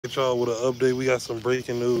Hit y'all with an update. We got some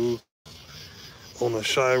breaking news on a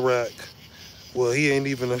Chirac. Well, he ain't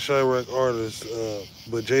even a Chirac artist,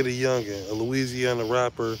 but JayDaYoungan, a Louisiana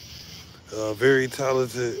rapper, very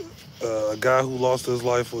talented, a guy who lost his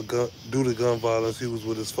life due to gun violence. He was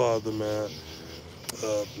with his father, man.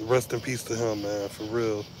 Rest in peace to him, man, for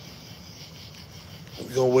real.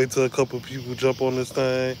 We gonna wait till a couple people jump on this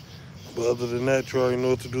thing. But other than that, you already know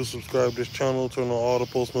what to do. Subscribe to this channel, turn on all the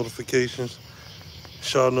post notifications.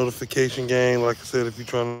 Shout notification gang. Like I said, if you're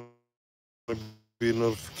trying to be a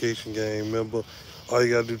notification gang member, all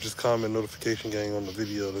you gotta do is just comment notification gang on the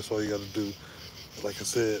video. That's all you gotta do. Like I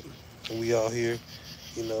said, we out here,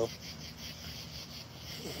 you know,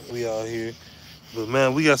 we out here. But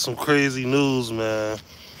man, we got some crazy news, man.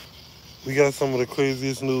 We got some of the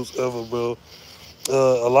craziest news ever, bro.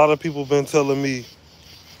 A lot of people been telling me,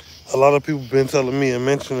 and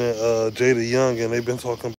mentioning JayDaYoungan, and they've been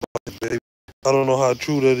talking about it, baby. I don't know how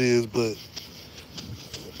true that is, but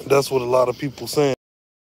that's what a lot of people saying.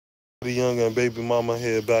 The young and baby mama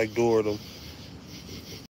had backdoored him.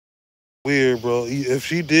 Weird, bro. If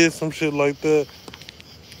she did some shit like that,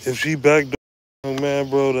 if she backdoored him,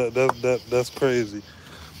 man, bro, that's crazy.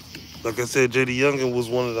 Like I said, JayDaYoungan was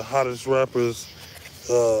one of the hottest rappers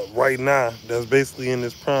right now. That's basically in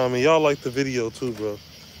his prime, and y'all like the video too, bro.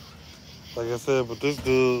 Like I said, but this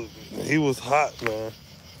dude, he was hot, man.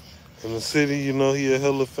 In the city, you know, he a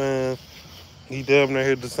hella fan. He damn near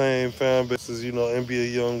hit the same fan base as, you know,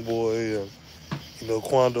 NBA Youngboy and, you know,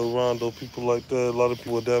 Quando Rondo, people like that. A lot of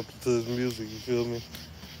people adapted to his music, you feel me?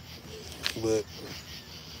 But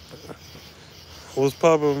what's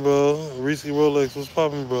poppin', bro? Reese Rolex, what's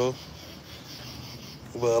poppin', bro?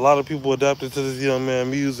 But a lot of people adapted to this young man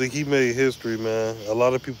music. He made history, man. A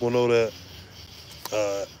lot of people know that.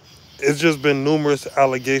 Uh, it's just been numerous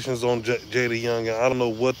allegations on JayDaYoungan. I don't know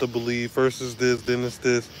what to believe. First is this, then it's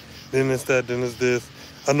that, then it's this.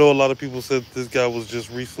 I know a lot of people said this guy was just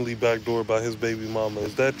recently backdoored by his baby mama.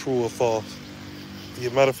 Is that true or false? Yeah,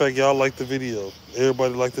 matter of fact, y'all like the video.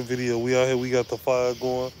 Everybody like the video. We out here, we got the fire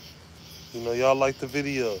going. You know, y'all like the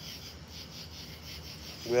video.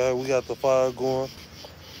 We got the fire going.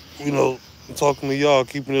 You know, I'm talking to y'all,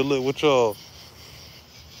 keeping it lit with y'all.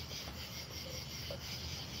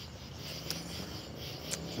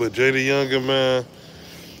 But JayDaYoungan, man,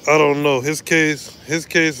 I don't know. His case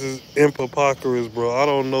is impopocorous, bro. I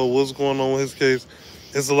don't know what's going on with his case.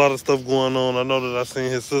 There's a lot of stuff going on. I know that I seen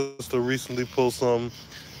his sister recently post something.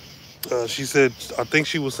 She said, I think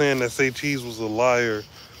she was saying that Say Cheese was a liar.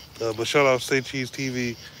 But shout out Say Cheese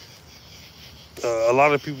TV. A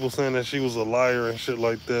lot of people saying that she was a liar and shit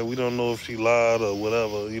like that. We don't know if she lied or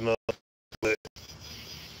whatever, you know. But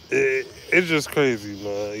it's just crazy,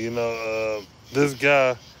 man. You know, this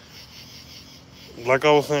guy, like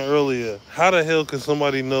I was saying earlier, how the hell can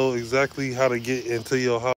somebody know exactly how to get into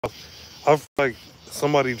your house? I feel like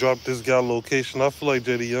somebody dropped this guy location. I feel like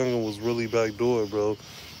JayDaYoungan was really backdoor, bro.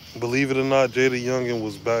 Believe it or not, JayDaYoungan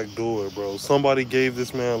was backdoor, bro. Somebody gave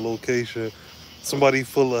this man location. Somebody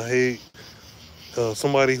full of hate.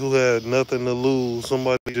 Somebody who had nothing to lose.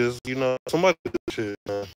 Somebody just, you know, somebody did shit,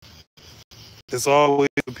 man. It's always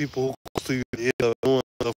the people who close to you that end up doing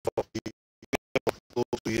stuff for you.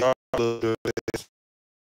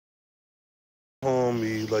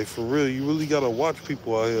 Homie, like for real, you really gotta watch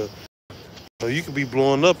people out here. You could be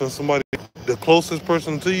blowing up and somebody, the closest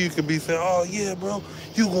person to you could be saying, oh yeah, bro,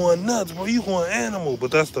 you going nuts, bro, you going animal. But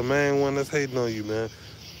that's the main one that's hating on you, man.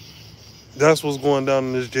 That's what's going down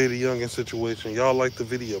in this JayDaYoungan situation. Y'all like the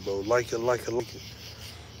video, bro. Like it, like it, like it.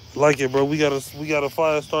 Like it, bro. We got a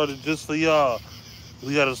fire started just for y'all.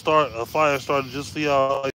 We got to start a fire started just for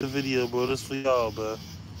y'all. Like the video, bro. This for y'all, man.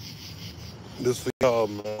 This for y'all,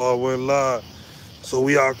 man. All went live. So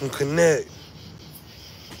we all can connect.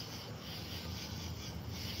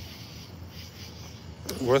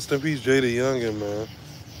 Rest in peace, JayDaYoungan, man.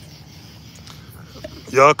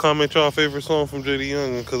 Y'all comment y'all favorite song from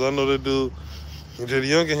JayDaYoungan, because I know that dude,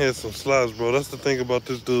 JayDaYoungan had some slaps, bro. That's the thing about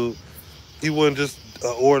this dude. He wasn't just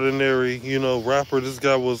an ordinary, you know, rapper. This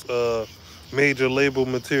guy was major label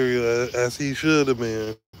material, as he should have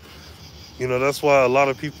been. You know, that's why a lot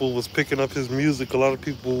of people was picking up his music. A lot of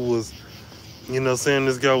people was, you know, saying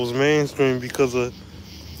this guy was mainstream because of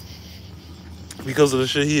the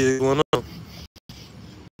shit he had going on.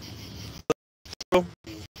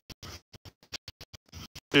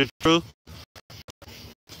 It's true.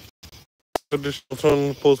 I just turn on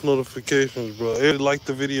the post notifications, bro. Everybody like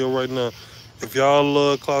the video right now. If y'all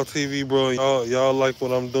love Cloud TV, bro, y'all like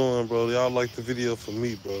what I'm doing, bro. Y'all like the video for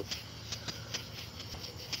me, bro.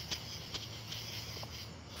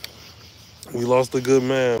 We lost a good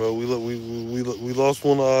man, bro. We lost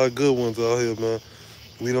one of our good ones out here, man.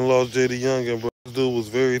 We done lost JayDaYoungan, bro. This dude was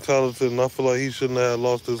very talented, and I feel like he shouldn't have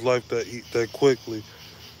lost his life that quickly.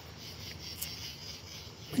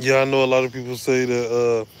 Yeah, I know a lot of people say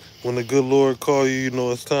that when the good Lord call you, you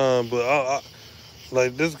know it's time. But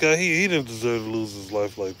like this guy, he didn't deserve to lose his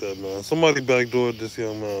life like that, man. Somebody backdoored this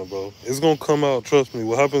young man, bro. It's gonna come out. Trust me.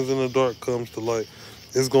 What happens in the dark comes to light.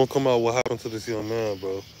 It's gonna come out what happened to this young man,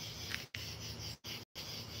 bro.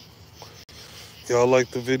 Y'all like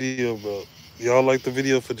the video, bro. Y'all like the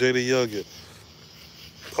video for JayDaYoungan.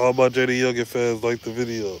 All my JayDaYoungan fans like the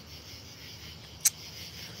video.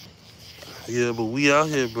 Yeah, but we out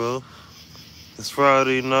here, bro. It's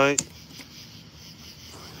Friday night.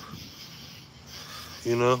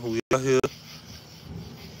 You know, we out here.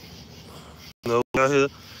 You know, we out here.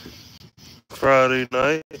 Friday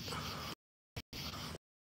night.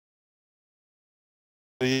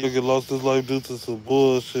 JayDaYoungan lost his life due to some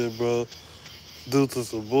bullshit, bro. Due to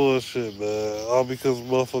some bullshit, man. All because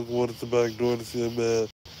motherfucker wanted to backdoor this young man.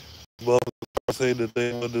 Motherfucker say that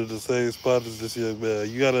they under the same spot as this young man.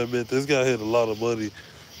 You gotta admit, this guy had a lot of money.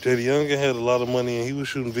 JayDaYoungan had a lot of money, and he was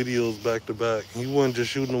shooting videos back to back. He wasn't just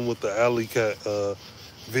shooting them with the alley cat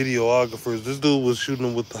videographers. This dude was shooting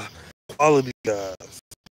them with the quality guys.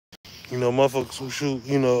 You know, motherfuckers who shoot,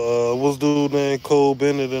 you know, what's dude named Cole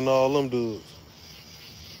Bennett and all them dudes.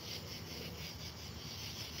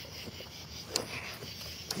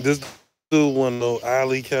 This dude wasn't no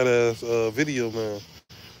alley cat ass video man.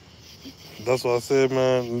 That's what I said,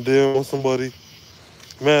 man. And then when somebody,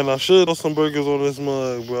 man, I should throw some burgers on this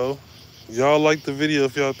mug, bro. Y'all like the video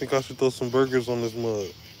if y'all think I should throw some burgers on this mug.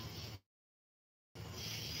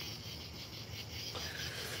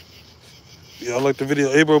 Y'all like the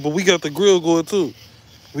video. Hey, bro, but we got the grill going, too.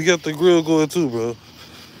 We got the grill going, too, bro.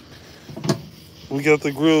 We got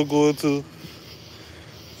the grill going, too.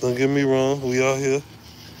 Don't get me wrong. We out here.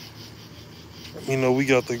 You know, we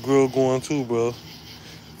got the grill going, too, bro.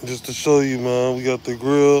 Just to show you, man, we got the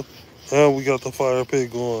grill and we got the fire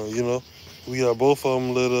pit going, you know. We got both of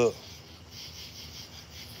them lit up.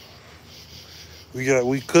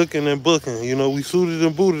 We cooking and booking, you know. We suited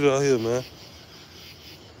and booted out here, man.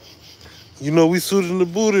 You know, we suited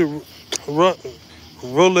and booted.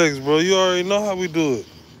 Rolex, bro, you already know how we do it.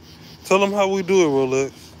 Tell them how we do it,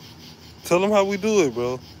 Rolex. Tell them how we do it,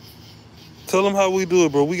 bro. Tell them how we do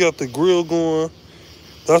it, bro. We got the grill going.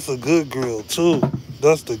 That's a good grill, too.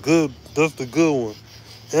 That's the good one.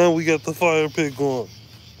 And we got the fire pit going.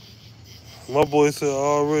 My boy said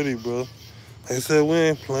already, bro. They said we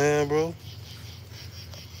ain't playing, bro.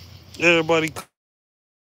 Everybody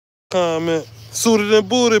comment. Suited and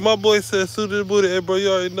booted. My boy said suited and booted. Hey, bro, you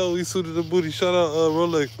already know we suited and booted. Shout out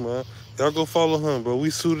Rolex, man. Y'all go follow him, bro. We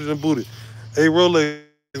suited and booted. Hey, Rolex,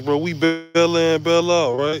 bro, we bell in, bell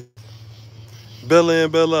out, right? Bell in,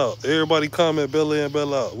 bell out. Everybody comment bell in,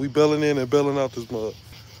 bell out. We belling in and belling out this mug.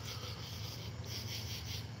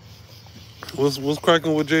 What's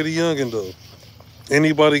cracking with JayDaYoungan though?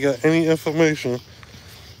 Anybody got any information?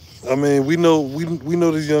 I mean, we know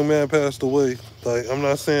this young man passed away. Like, I'm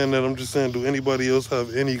not saying that. I'm just saying, do anybody else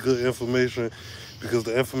have any good information? Because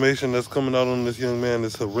the information that's coming out on this young man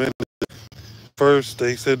is horrendous. First,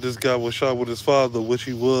 they said this guy was shot with his father, which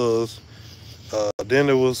he was. Then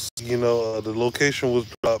it was, you know, the location was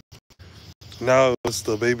dropped. Now it's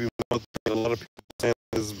the baby mother. A lot of people saying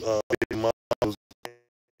his baby mom was.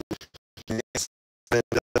 I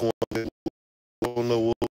don't know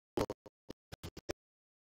what.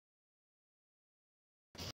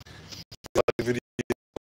 Video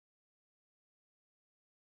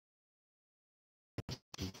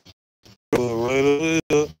right over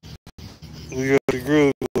here. We got the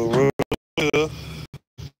grill right over here.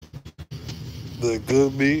 The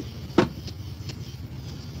good meat.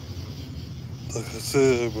 Like I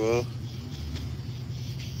said, bro.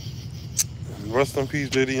 Rest in peace,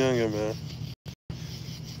 JayDaYoungan, man.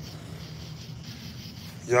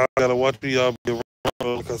 Y'all gotta watch who y'all be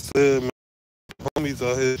around. Like I said, man, homies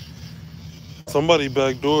out here. Somebody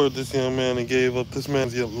backdoored this young man and gave up this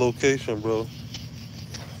man's location, bro.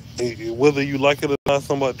 Whether you like it or not,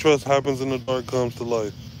 somebody trust happens in the dark comes to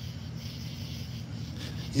life.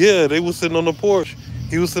 Yeah, they was sitting on the porch.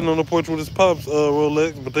 He was sitting on the porch with his pops,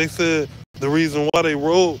 Rolex. But they said the reason why they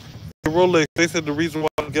rolled Rolex. They said the reason why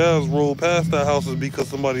the guys rolled past that house is because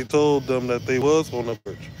somebody told them that they was on the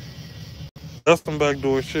porch. That's some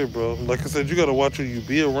backdoor shit, bro. Like I said, you gotta watch who you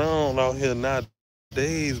be around out here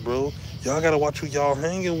nowadays, bro. Y'all gotta watch who y'all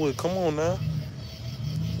hanging with. Come on now.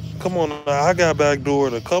 Come on now, I got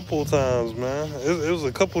backdoored a couple times, man. It was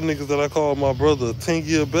a couple niggas that I called my brother 10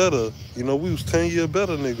 year better. You know, we was 10 year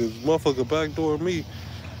better niggas. Motherfucker backdoored me.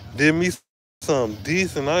 Did me something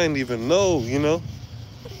decent I didn't even know, you know?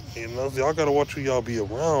 You know, y'all gotta watch who y'all be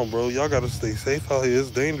around, bro. Y'all gotta stay safe out here.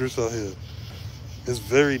 It's dangerous out here. It's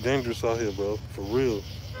very dangerous out here, bro. For real.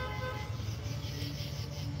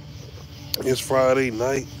 It's Friday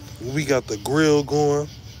night. We got the grill going.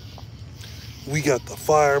 We got the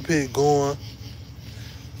fire pit going.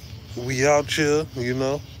 We out here, you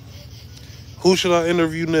know. Who should I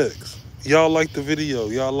interview next? Y'all like the video.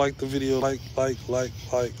 Y'all like the video. Like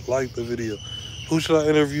the video. Who should I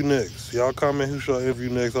interview next? Y'all comment who should I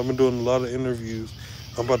interview next. I've been doing a lot of interviews.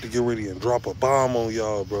 I'm about to get ready and drop a bomb on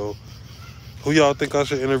y'all, bro. Who y'all think I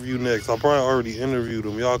should interview next? I probably already interviewed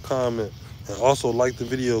them. Y'all comment. And also like the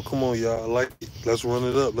video. Come on, y'all. Like it. Let's run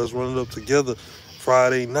it up. Let's run it up together.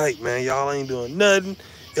 Friday night, man. Y'all ain't doing nothing.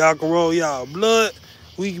 Y'all can roll y'all blood.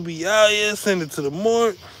 We can be out here. Send it to the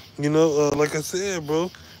morgue. You know, like I said,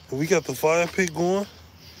 bro. We got the fire pit going.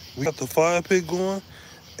 We got the fire pit going.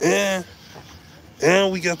 And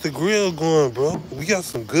we got the grill going, bro. We got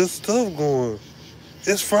some good stuff going.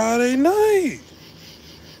 It's Friday night.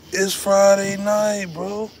 It's Friday night,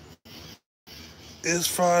 bro. It's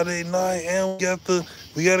Friday night, and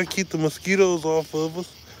we gotta keep the mosquitoes off of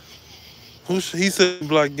us. He said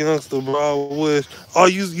black youngster, bro. I wish. Oh,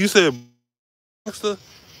 you said youngster?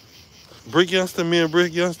 Brick youngster. Me and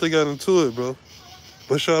Brick youngster got into it, bro.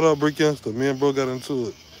 But shout out Brick youngster. Me and bro got into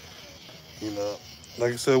it. You know,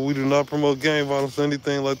 like I said, we do not promote gang violence or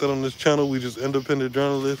anything like that on this channel. We just independent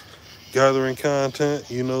journalists gathering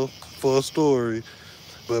content, you know, for a story.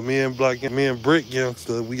 But me and Brick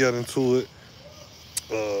youngster, we got into it.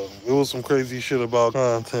 It was some crazy shit about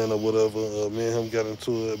content or whatever. Me and him got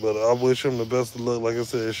into it, but I wish him the best of luck. Like I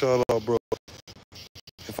said, shout out, bro.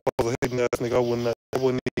 If I was a hating ass nigga, I wouldn't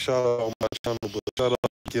even shout out on my channel, but shout out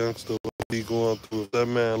to youngster. What he going through? If that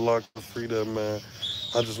man locked and free that man,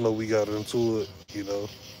 I just know we got into it, you know.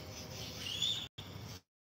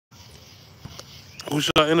 Who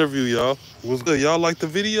should I interview, y'all? What's good? Y'all like the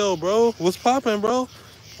video, bro? What's poppin', bro?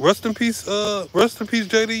 Rest in peace,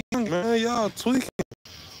 JayDaYoungan, man. Y'all tweaking.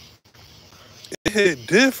 It hit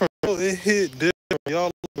different, bro. It hit different. Y'all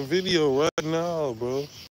like the video right now, bro.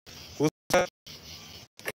 What's that?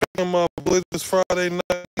 My boys, this Friday night.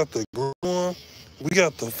 We got the grill going. We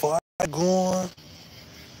got the fire going.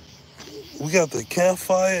 We got the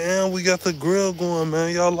campfire and we got the grill going,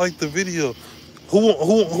 man. Y'all like the video. Who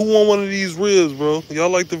want one of these ribs, bro? Y'all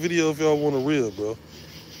like the video if y'all want a rib, bro.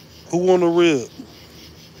 Who want a rib?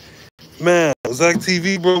 Man, Zach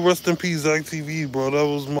TV, bro. Rest in peace, Zach TV, bro.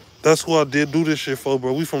 That's who I did do this shit for,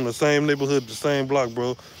 bro. We from the same neighborhood, the same block,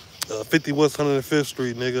 bro. 50 West 105th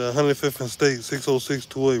Street, nigga. 105th and State,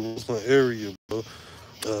 60628, Roseland area, bro.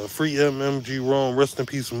 Free MMG Rome. Rest in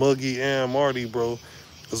peace, Muggy and Marty, bro.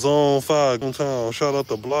 Zone 5, hometown. Shout out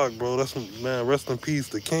the block, bro. That's, man, rest in peace,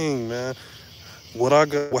 the king, man.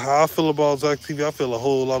 How I feel about Zach TV, I feel a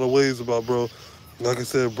whole lot of ways about, bro. Like I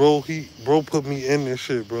said, bro put me in this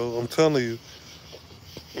shit, bro. I'm telling you.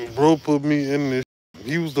 Bro put me in this.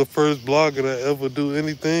 He was the first blogger that ever do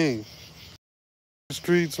anything.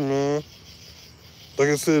 Streets, man. Like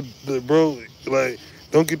I said, bro, like,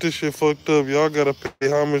 don't get this shit fucked up. Y'all gotta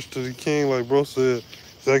pay homage to the king, like bro said.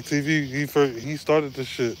 Zach TV, he started this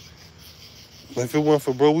shit. Like, if it wasn't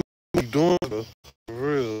for bro, we be doing it, for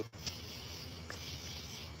real.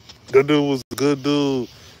 That dude was a good dude.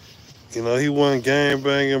 You know, he wasn't gang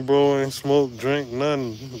banging, bro, ain't smoke, drink,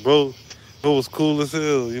 nothing. Bro was cool as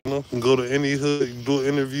hell, you know. You can go to any hood, you can do an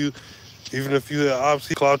interview. Even if you had ops,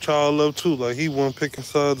 he clout y'all up too. Like, he wasn't picking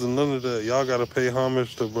sides and none of that. Y'all gotta pay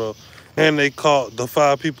homage to bro. And they caught the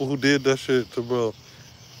 5 people who did that shit to bro.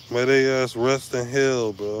 May they ass rest in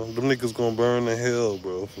hell, bro. Them niggas gonna burn in hell,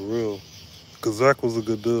 bro, for real. Cause Zach was a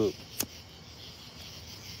good dude.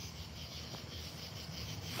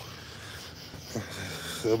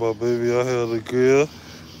 Said my baby out here on the grill.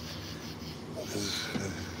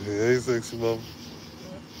 Yeah, hey, sexy mama.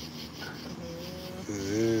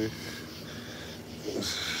 Yeah.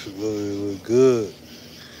 Look good.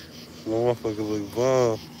 My motherfucker look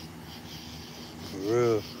bomb. For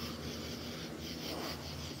real.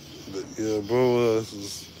 But yeah, bro, I'm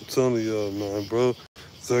telling y'all, man, bro.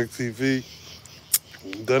 Zach TV,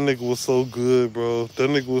 that nigga was so good, bro. That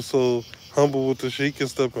nigga was so humble with the shit. He can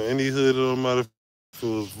step in any hood, it don't matter if it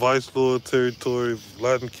was Vice Lord territory,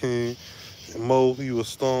 Latin King, Mo, he was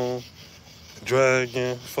Stone,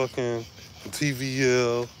 Dragon, fucking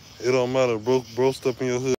TVL. It don't matter, bro step in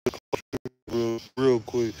your hood real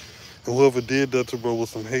quick. And whoever did that to bro was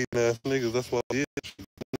some hating ass niggas. That's why I did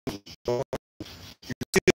shit.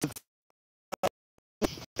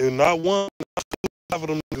 And not one, not two, five of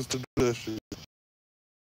them niggas to do that shit.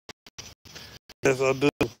 Yes, I do.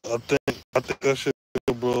 I think that shit,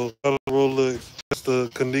 bro. Out of Rolex, that's the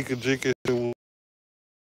Kanika Jika shit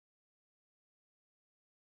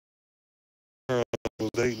was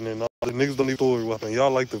dating and all the niggas don't even story weapon. Y'all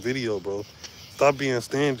like the video, bro. Stop being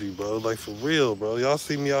stingy, bro. Like for real, bro. Y'all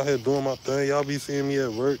see me out here doing my thing. Y'all be seeing me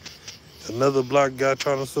at work. Another black guy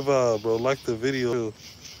trying to survive, bro. Like the video.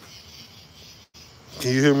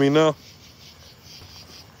 Can you hear me now?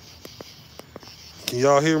 Can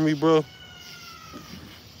y'all hear me, bro?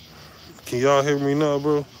 Can y'all hear me now,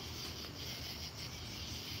 bro?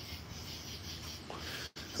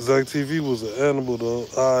 Zach TV was an animal, though.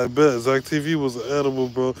 I bet Zach TV was an animal,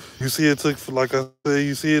 bro. You see, it took, like I said,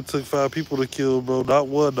 you see, it took 5 people to kill, bro. Not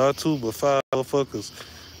 1, not 2, but 5 motherfuckers.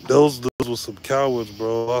 Those dudes were some cowards,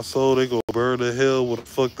 bro. I saw they gonna burn the hell where the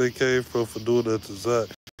fuck they came from for doing that to Zach.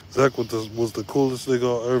 Zach was the coolest nigga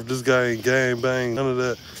on earth. This guy ain't gang bang, none of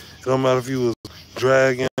that. It don't matter if he was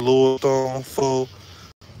dragging, Lord Stone, foe.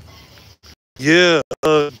 Yeah,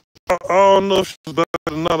 I don't know if she was bad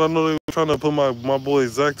or not. I know they were trying to put my boy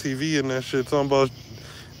Zach TV in that shit, talking about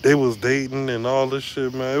they was dating and all this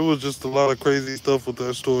shit, man. It was just a lot of crazy stuff with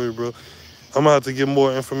that story, bro. I'm gonna have to get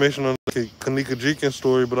more information on the Kanika Jenkins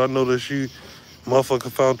story, but I know that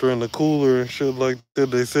motherfucker found her in the cooler and shit like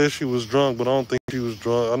that. They said she was drunk, but I don't think she was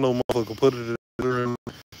drunk. I know motherfucker put her in.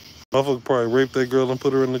 Motherfucker probably raped that girl and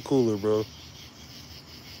put her in the cooler, bro.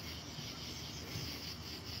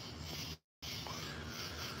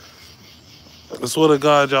 I swear to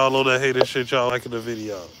God, y'all know that hater shit y'all liking the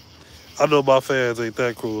video. I know my fans ain't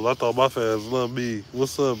that cruel. I thought my fans love me.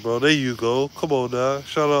 What's up, bro? There you go. Come on now.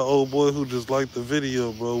 Shout out old boy who just liked the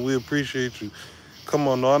video, bro. We appreciate you. Come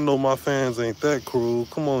on, no, I know my fans ain't that cruel.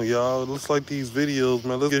 Come on, y'all. Let's like these videos,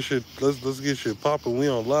 man. Let's get shit popping. We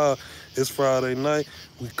on live. It's Friday night.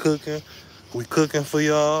 We cooking. We cooking for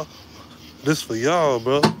y'all. This for y'all,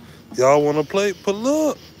 bro. Y'all wanna play? Pull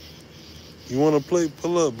up. You wanna play?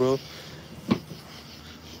 Pull up, bro.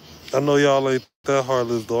 I know y'all ain't that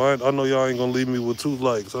heartless, though. I know y'all ain't gonna leave me with 2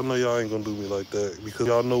 likes. I know y'all ain't gonna do me like that. Because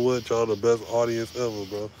y'all know what? Y'all the best audience ever,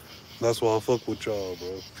 bro. That's why I fuck with y'all,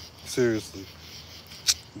 bro. Seriously.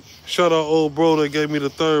 Shout out old bro that gave me the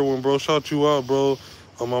 3rd one, bro. Shout you out, bro.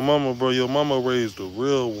 On my mama, bro. Your mama raised a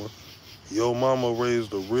real one. Your mama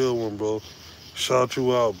raised a real one, bro. Shout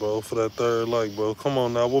you out, bro, for that 3rd like, bro. Come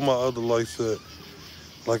on now. What my other likes at?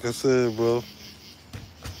 Like I said, bro.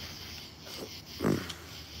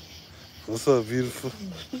 What's up, beautiful?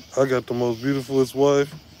 I got the most beautifulest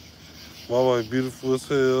wife. My wife beautiful as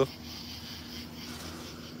hell.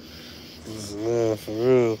 Man, for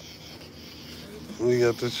real. We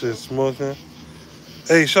got this shit smoking.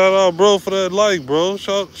 Hey, shout out, bro, for that like, bro.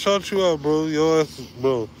 Shout you out, bro. Your ass,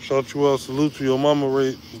 bro. Shout you out. Salute you. Your mama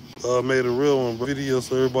made a real one, bro. Video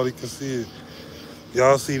so everybody can see it.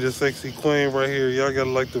 Y'all see the sexy queen right here. Y'all gotta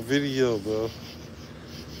like the video, bro.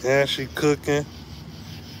 And she cooking.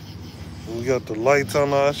 We got the lights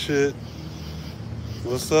on our shit.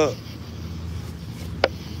 What's up?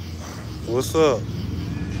 What's up?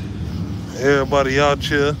 Everybody out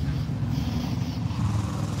here.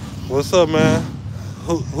 What's up, man?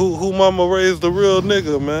 Who mama raised the real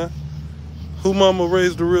nigga, man? Who mama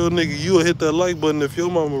raised the real nigga? You'll hit that like button if your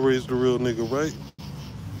mama raised the real nigga, right?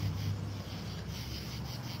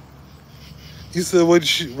 You said wait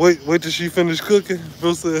till she finish cooking?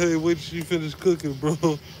 Bro said, hey, wait till she finish cooking, bro.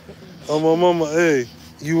 Oh, my mama, hey,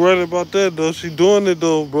 you right about that, though. She doing it,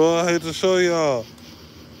 though, bro. I hate to show y'all.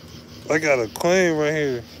 I got a claim right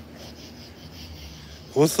here.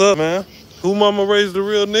 What's up, man? Who mama raised the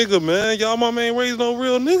real nigga, man? Y'all mama ain't raised no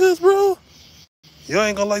real niggas, bro? Y'all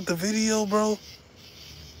ain't gonna like the video, bro?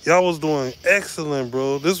 Y'all was doing excellent,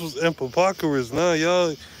 bro. This was impopocorous. Now,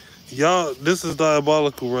 y'all, this is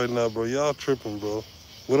diabolical right now, bro. Y'all tripping, bro.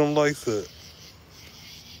 What them likes at?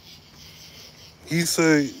 He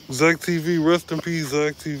say, Zach TV, rest in peace,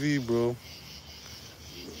 Zach TV, bro.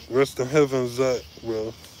 Rest in heaven, Zach,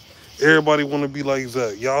 bro. Everybody want to be like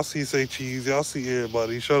Zach. Y'all see Say Cheese. Y'all see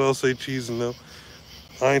everybody. Shout out Say Cheese and them.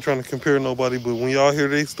 I ain't trying to compare nobody, but when y'all hear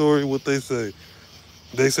their story, what they say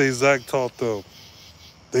Zach taught them.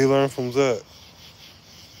 They learned from Zach.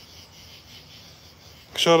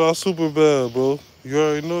 Shout out Super Bad, bro. You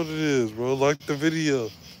already know what it is, bro. Like the video.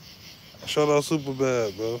 Shout out Super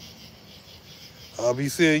Bad, bro. I'll be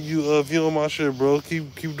seeing you viewing my shit, bro.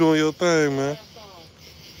 Keep doing your thing, man.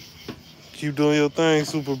 Keep doing your thing,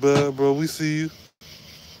 Super Bad, bro. We see you.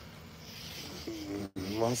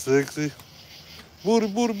 My sexy. Booty,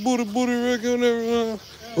 booty, record, everyone.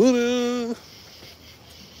 Booty.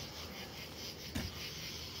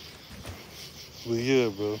 But yeah,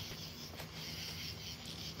 bro.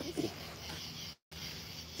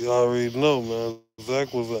 You already know, man.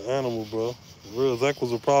 Zach was an animal, bro. For real, Zach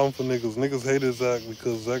was a problem for niggas. Niggas hated Zach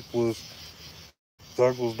because Zach was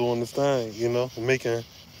doing this thing, you know, making.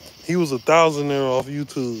 He was a thousandaire off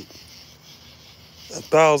YouTube. A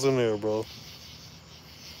thousandaire, bro.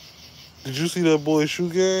 Did you see that boy shoe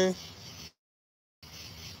game?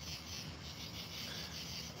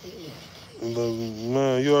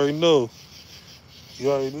 Man, you already know.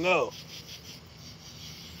 You already know.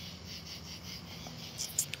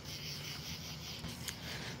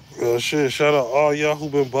 Shit, shout out all y'all who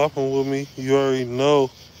been bopping with me. You already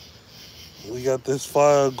know. We got this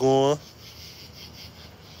fire going.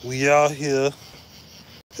 We out here.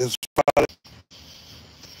 It's Friday.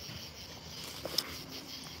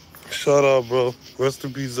 Shout out, bro. Rest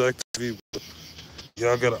in peace, Zach TV, bro.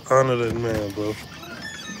 Y'all gotta honor that man, bro.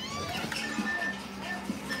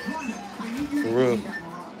 For real.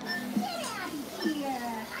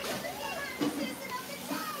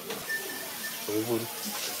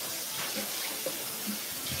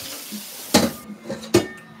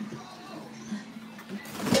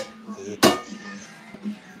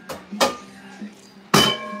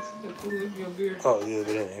 Oh, yeah,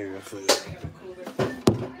 they ain't here for you.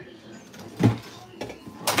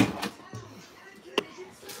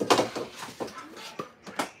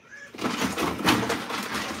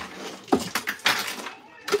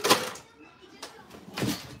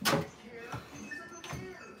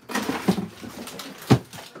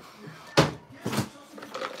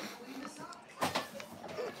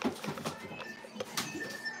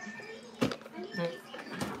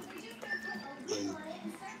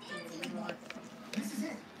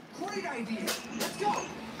 Great idea. Let's go.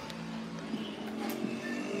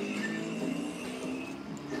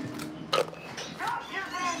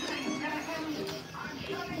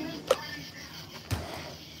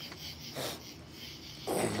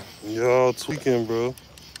 Y'all tweaking, bro.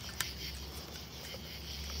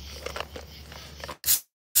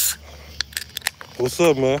 What's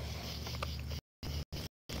up, man?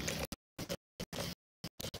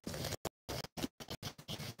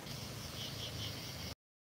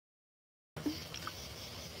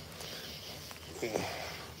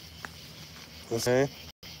 Okay.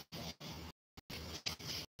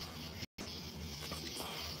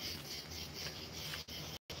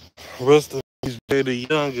 Rest in peace,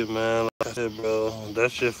 JayDaYoungan, man. Like I said, bro,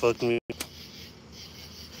 that shit fucked me.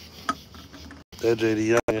 That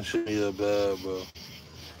JayDaYoungan shit me up bad, bro.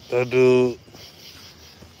 That dude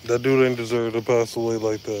ain't deserve to pass away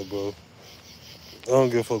like that, bro. I don't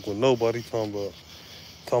give a fuck with nobody talking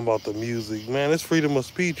about the music, man. It's freedom of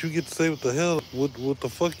speech. You get to say what the hell, what the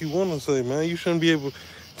fuck you want to say, man. You shouldn't be able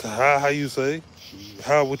to hide how you say,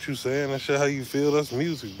 hide what you saying, and shit how you feel. That's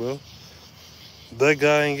music, bro. That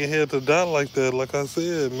guy ain't get here to die like that. Like I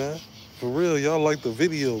said, man. For real, y'all like the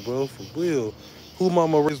video, bro. For real. Who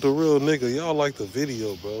mama raised a real nigga? Y'all like the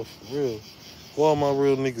video, bro. For real. Where all my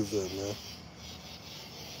real niggas at, man?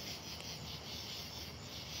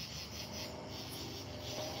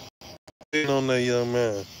 On that young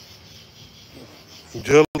man.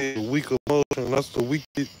 Jealousy is a weak emotion. That's the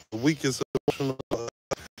weakest emotion a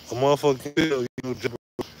motherfucker feel.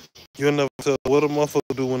 You'll never tell what a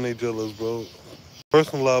motherfucker do when they jealous, bro.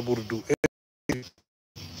 Person liable to do anything.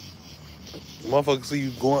 Motherfucker see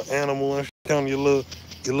you going animal and count your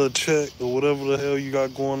little check or whatever the hell you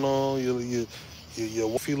got going on. Your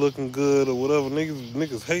wifey looking good or whatever.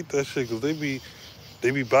 Niggas hate that shit because they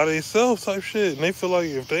be by themselves type shit. And they feel like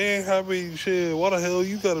if they ain't happy, shit, why the hell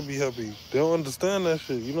you gotta be happy? They don't understand that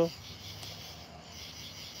shit, you know?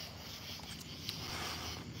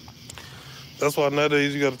 That's why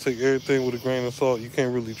nowadays you gotta take everything with a grain of salt. You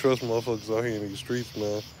can't really trust motherfuckers out here in these streets,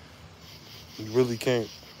 man. You really can't.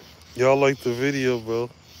 Y'all like the video, bro.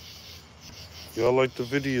 Y'all like the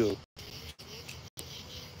video.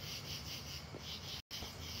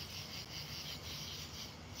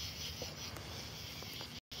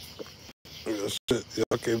 Yeah, shit.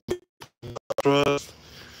 Y'all can't be trust.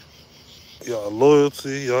 Y'all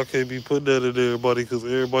loyalty. Y'all can't be putting that in everybody because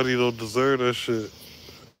everybody don't deserve that shit.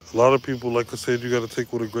 A lot of people, like I said, you gotta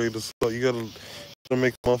take with a grain of salt. You gotta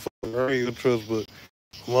make a motherfucker earn your trust, but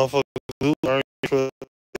motherfuckers do earn your trust.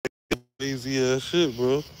 Easy ass shit,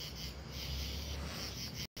 bro.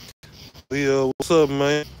 Leo, what's up,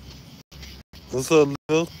 man? What's up,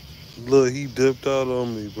 Leo? Look, he dipped out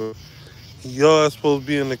on me, bro. Y'all supposed to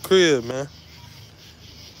be in the crib, man.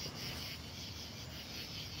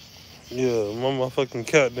 Yeah, my motherfucking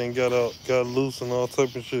cat then got loose and all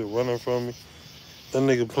type of shit running from me. That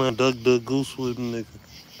nigga playing Duck Duck Goose with a nigga.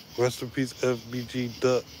 Rest in peace, FBG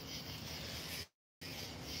Duck.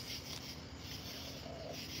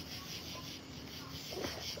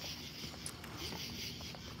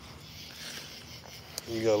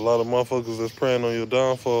 You got a lot of motherfuckers that's preying on your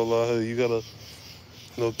downfall out here. You gotta,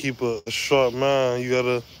 keep a sharp mind. You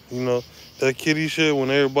gotta, that kitty shit when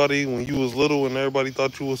you was little and everybody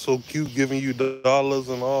thought you was so cute, giving you dollars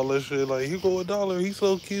and all that shit. Like, here go $1, he's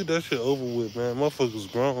so cute. That shit over with, man.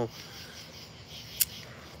 Motherfuckers grown.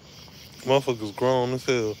 Motherfuckers grown as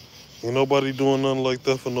hell. Ain't nobody doing nothing like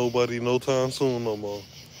that for nobody no time soon no more.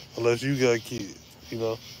 Unless you got kids.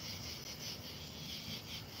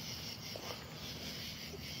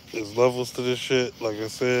 There's levels to this shit. Like I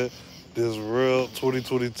said, this real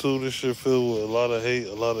 2022, this shit filled with a lot of hate,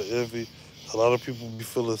 a lot of envy. A lot of people be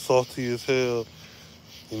feeling salty as hell.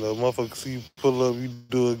 Motherfuckers see you pull up, you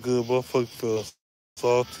do it good, motherfucker feel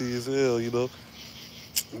salty as hell. You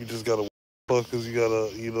just gotta motherfuckers, you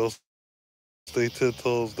gotta, stay 10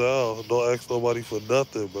 toes down. Don't ask nobody for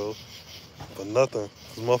nothing, bro. For nothing.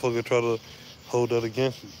 Cause motherfucker try to hold that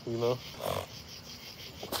against you.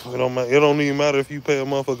 It don't even matter if you pay a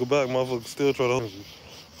motherfucker back, motherfucker still try to hold you.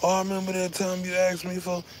 Oh, I remember that time you asked me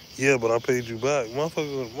for. Yeah, but I paid you back.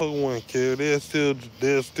 Motherfucker wouldn't care.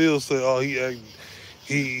 They'll still say, oh,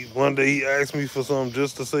 one day he asked me for something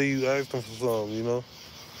just to say you asked him for something. You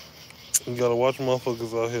gotta watch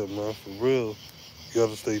motherfuckers out here, man, for real. You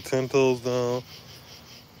gotta stay 10 toes down.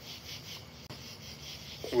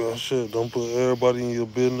 Well, shit, don't put everybody in your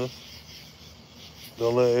business.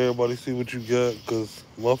 Don't let everybody see what you got, because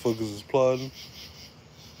motherfuckers is plotting.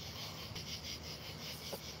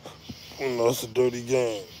 It's a dirty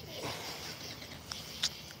game.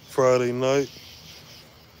 Friday night,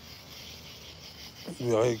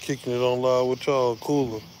 we out here kicking it on live with y'all,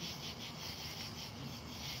 cooler.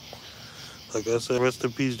 Like I said, rest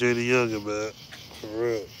in peace, JayDaYoungan, man. For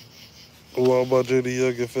real. Who all about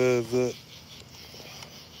JayDaYoungan fans at?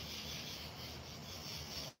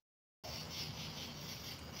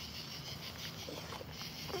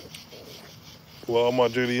 Well, all my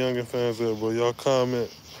JayDaYoungan fans at, bro. Y'all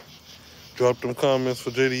comment. Drop them comments for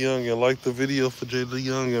JayDaYoungan. Like the video for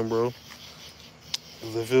JayDaYoungan, bro.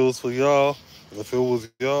 Cause if it was for y'all,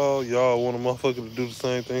 y'all want a motherfucker to do the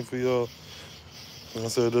same thing for y'all. And I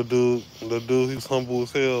said, the dude, he's humble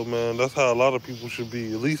as hell, man. That's how a lot of people should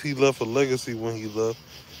be. At least he left a legacy when he left.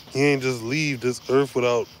 He ain't just leave this earth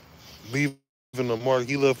without leaving a mark.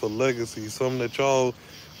 He left a legacy, something that y'all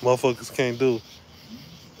motherfuckers can't do.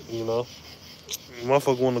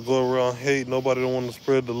 Motherfucker want to go around hate. Nobody don't want to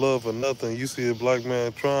spread the love or nothing. You see a black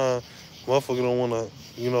man trying, motherfucker don't want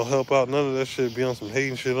to, help out. None of that shit be on some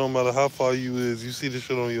hating shit. Don't matter how far you is. You see the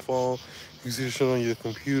shit on your phone. You see the shit on your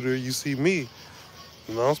computer. You see me.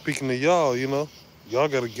 I'm speaking to y'all, Y'all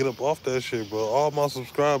got to get up off that shit, bro. All my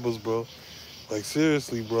subscribers, bro. Like,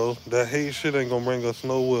 seriously, bro. That hate shit ain't going to bring us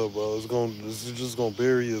nowhere, bro. It's just going to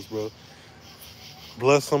bury us, bro.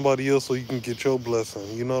 Bless somebody else so you can get your blessing.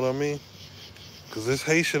 You know what I mean? Because this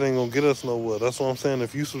hate shit ain't going to get us nowhere. That's what I'm saying.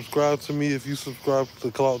 If you subscribe to me, if you subscribe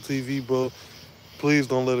to Clout TV, bro, please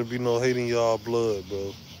don't let it be no hating y'all blood,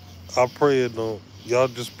 bro. I pray it don't. Y'all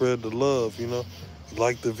just spread the love,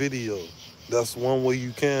 Like the video. That's one way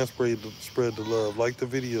you can spread the love. Like the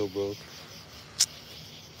video, bro.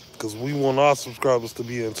 Because we want our subscribers to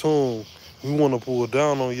be in tune. We want to pull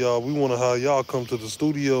down on y'all. We want to have y'all come to the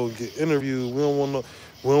studio and get interviewed. We don't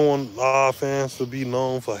want our fans to be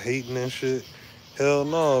known for hating and shit. Hell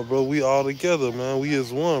no, bro. We all together, man. We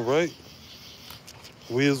is one, right?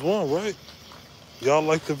 We is one, right? Y'all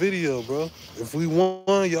like the video, bro. If we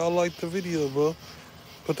won, y'all like the video, bro.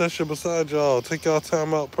 Put that shit beside y'all. Take y'all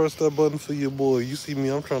time out. Press that button for your boy. You see me,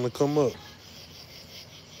 I'm trying to come up.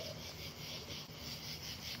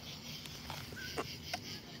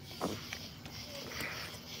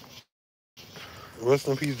 Rest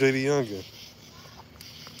in peace, JayDaYoungan.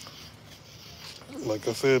 Like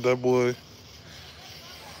I said, that boy,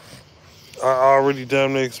 I already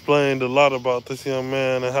damn near explained a lot about this young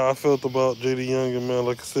man and how I felt about JayDaYoungan, man.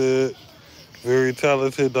 Like I said, very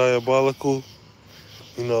talented, diabolical,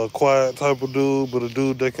 a quiet type of dude, but a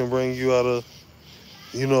dude that can bring you out of,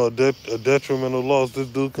 a detrimental loss. This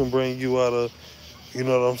dude can bring you out of, you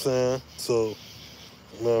know what I'm saying? So,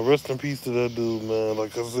 man, rest in peace to that dude, man.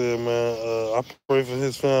 Like I said, man, I pray for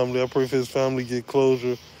his family. I pray for his family get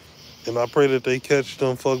closure. And I pray that they catch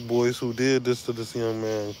them fuckboys who did this to this young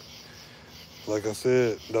man. Like I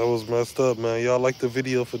said, that was messed up, man. Y'all like the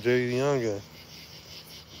video for JayDaYoungan.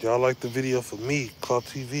 Y'all like the video for me, Clout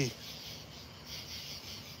TV.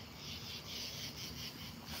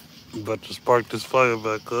 About to spark this fire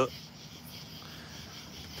back up.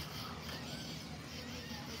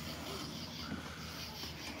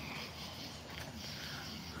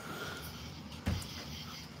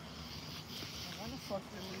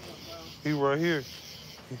 He right here.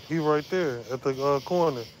 He right there at the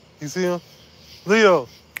corner. You see him? Leo,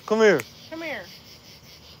 come here. Come here.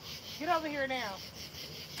 Get over here now.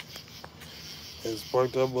 And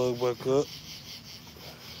spark that bug back up.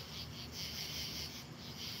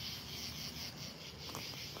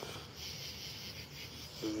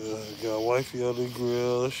 Got wifey on the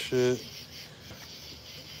grill, shit.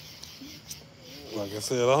 Like I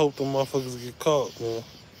said, I hope them motherfuckers get caught, man.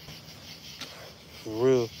 For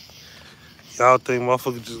real. Y'all think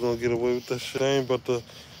motherfuckers just gonna get away with that shit? I ain't about to.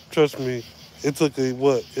 Trust me, it took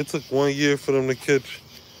It took 1 year for them to catch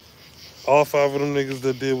all 5 of them niggas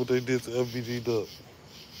that did what they did to FBG Duck.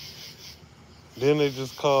 Then they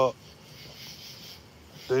just caught.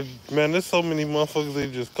 Man, there's so many motherfuckers they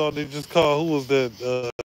just caught. They just caught, who was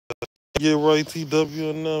that? Yeah, right,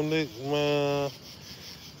 TW and them. Man.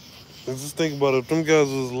 Just think about it. If them guys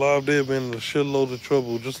was alive, they'd been in a shitload of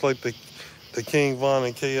trouble, just like the King Von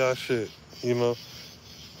and KI shit, you know?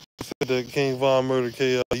 Said that King Von murdered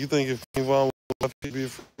KI. You think if King Von was alive, he'd be a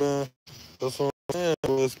free man? That's what I'm saying,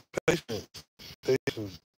 bro. It's patience.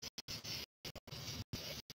 Patience.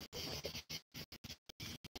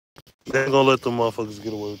 They ain't gonna let them motherfuckers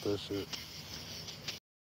get away with that shit.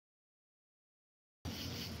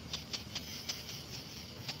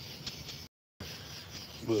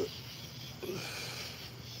 But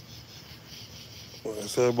like I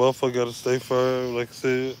said, motherfucker gotta stay firm. Like I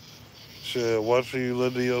said, shit, watch who you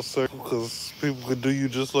let in your circle, cause people could do you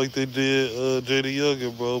just like they did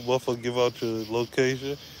JayDaYoungan, bro. Motherfucker give out your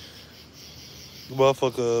location.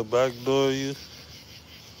 Motherfucker backdoor you.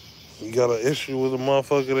 You got an issue with a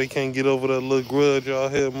motherfucker, they can't get over that little grudge y'all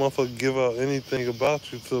had. Motherfucker give out anything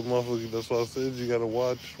about you to a motherfucker. That's why I said you gotta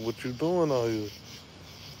watch what you doing out here.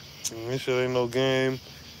 And this shit ain't no game.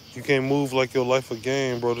 You can't move like your life a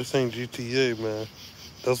game, bro. This ain't GTA, man.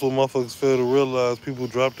 That's what motherfuckers fail to realize. People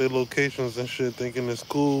drop their locations and shit thinking it's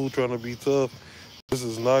cool, trying to be tough. This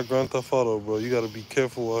is not Grand Theft Auto, bro. You gotta be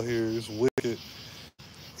careful out here. It's wicked.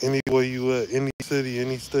 Anywhere you at, any city,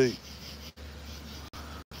 any state.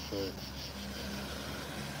 Right.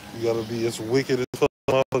 You gotta be, it's wicked as fuck.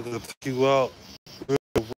 Motherfucker take you out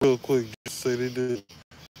real quick. Just say they did.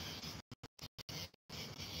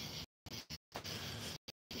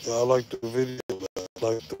 Yeah, I like the video. I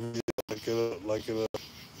like the video. Like it up.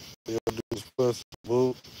 They all do is press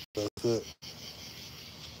boot. That's it.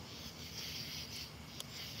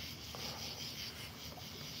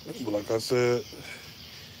 But like I said,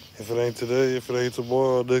 if it ain't today, if it ain't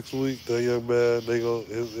tomorrow, next week, that young man,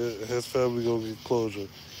 his family gonna get closure.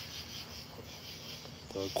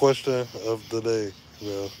 Question of the day,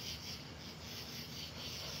 man.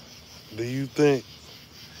 Do you think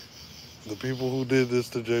the people who did this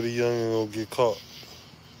to JayDaYoungan are gonna get caught?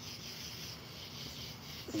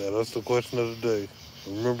 Now that's the question of the day.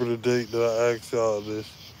 Remember the date that I asked y'all this,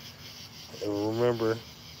 and remember,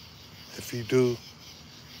 if you do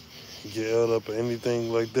get held up or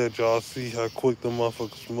anything like that, y'all see how quick the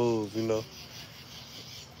motherfuckers move, you know?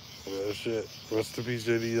 Real shit. Rest in peace,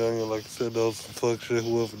 JayDaYoungan. Like I said, that was some fuck shit,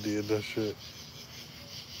 whoever did that shit.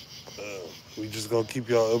 We just gonna keep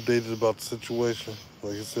y'all updated about the situation.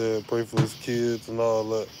 Like I said, pray for his kids and all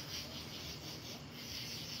that.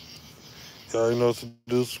 Y'all already know what to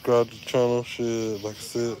do. Subscribe to the channel. Shit, like I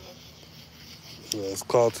said, it's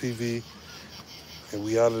called TV. And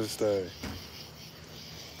we out of this thing.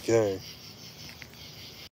 Gang.